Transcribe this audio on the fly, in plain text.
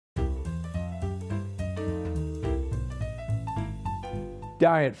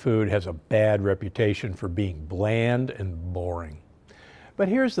Diet food has a bad reputation for being bland and boring. But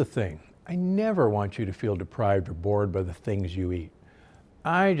here's the thing, I never want you to feel deprived or bored by the things you eat.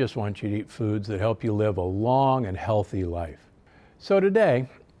 I just want you to eat foods that help you live a long and healthy life. So today,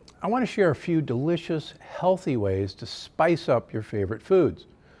 I want to share a few delicious, healthy ways to spice up your favorite foods,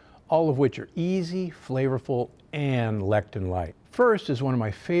 all of which are easy, flavorful, and lectin-light. First is one of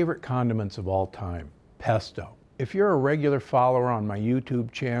my favorite condiments of all time, pesto. If you're a regular follower on my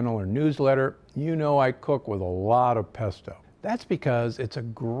YouTube channel or newsletter, you know I cook with a lot of pesto. That's because it's a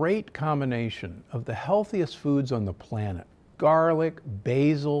great combination of the healthiest foods on the planet: garlic,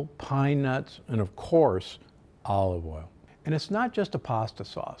 basil, pine nuts, and of course, olive oil. And it's not just a pasta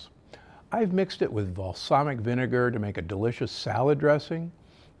sauce. I've mixed it with balsamic vinegar to make a delicious salad dressing,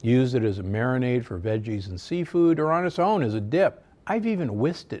 used it as a marinade for veggies and seafood, or on its own as a dip. I've even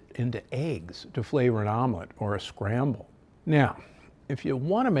whisked it into eggs to flavor an omelet or a scramble. Now, if you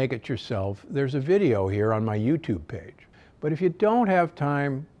want to make it yourself, there's a video here on my YouTube page. But if you don't have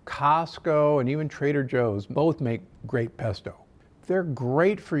time, Costco and even Trader Joe's both make great pesto. They're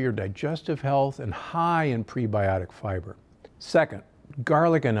great for your digestive health and high in prebiotic fiber. Second,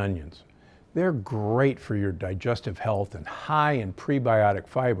 garlic and onions. They're great for your digestive health and high in prebiotic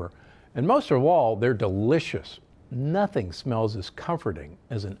fiber. And most of all, they're delicious. Nothing smells as comforting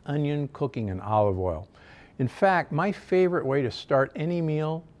as an onion cooking in olive oil. In fact, my favorite way to start any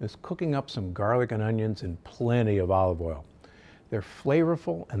meal is cooking up some garlic and onions in plenty of olive oil. They're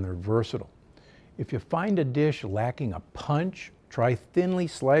flavorful and they're versatile. If you find a dish lacking a punch, try thinly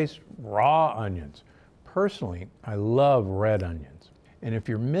sliced raw onions. Personally, I love red onions. And if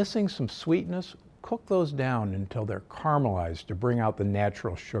you're missing some sweetness, cook those down until they're caramelized to bring out the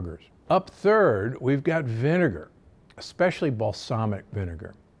natural sugars. Up third, we've got vinegar, especially balsamic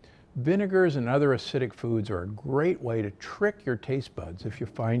vinegar. Vinegars and other acidic foods are a great way to trick your taste buds if you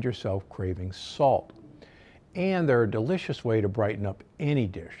find yourself craving salt. And they're a delicious way to brighten up any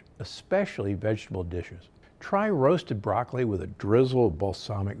dish, especially vegetable dishes. Try roasted broccoli with a drizzle of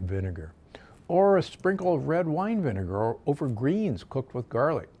balsamic vinegar, or a sprinkle of red wine vinegar over greens cooked with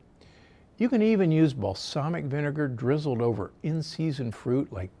garlic. You can even use balsamic vinegar drizzled over in-season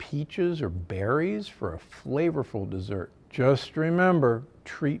fruit like peaches or berries for a flavorful dessert. Just remember,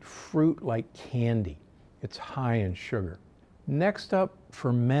 treat fruit like candy. It's high in sugar. Next up,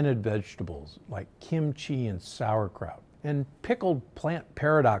 fermented vegetables like kimchi and sauerkraut, and pickled plant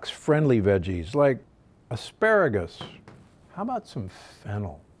paradox-friendly veggies like asparagus. How about some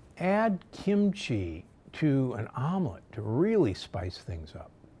fennel? Add kimchi to an omelet to really spice things up.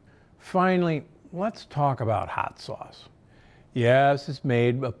 Finally, let's talk about hot sauce. Yes, it's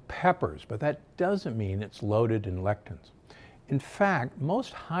made of peppers, but that doesn't mean it's loaded in lectins. In fact,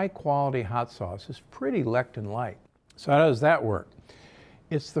 most high-quality hot sauce is pretty lectin-light. So how does that work?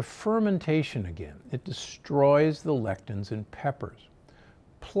 It's the fermentation again. It destroys the lectins in peppers.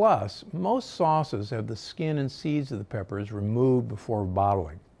 Plus, most sauces have the skin and seeds of the peppers removed before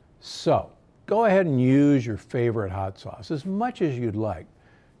bottling. So, go ahead and use your favorite hot sauce as much as you'd like.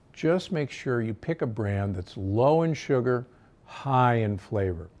 Just make sure you pick a brand that's low in sugar, high in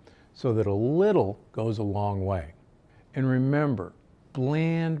flavor, so that a little goes a long way. And remember,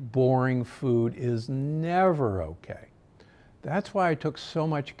 bland, boring food is never okay. That's why I took so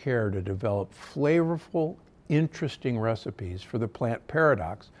much care to develop flavorful, interesting recipes for the Plant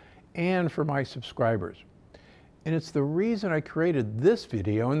Paradox and for my subscribers. And it's the reason I created this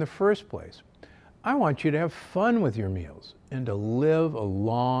video in the first place. I want you to have fun with your meals and to live a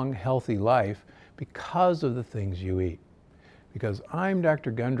long, healthy life because of the things you eat. Because I'm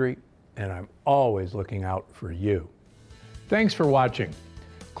Dr. Gundry, and I'm always looking out for you. Thanks for watching.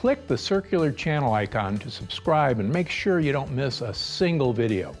 Click the circular channel icon to subscribe and make sure you don't miss a single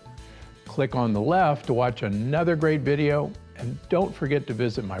video. Click on the left to watch another great video, and don't forget to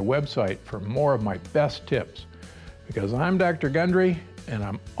visit my website for more of my best tips. Because I'm Dr. Gundry, and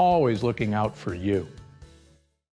I'm always looking out for you.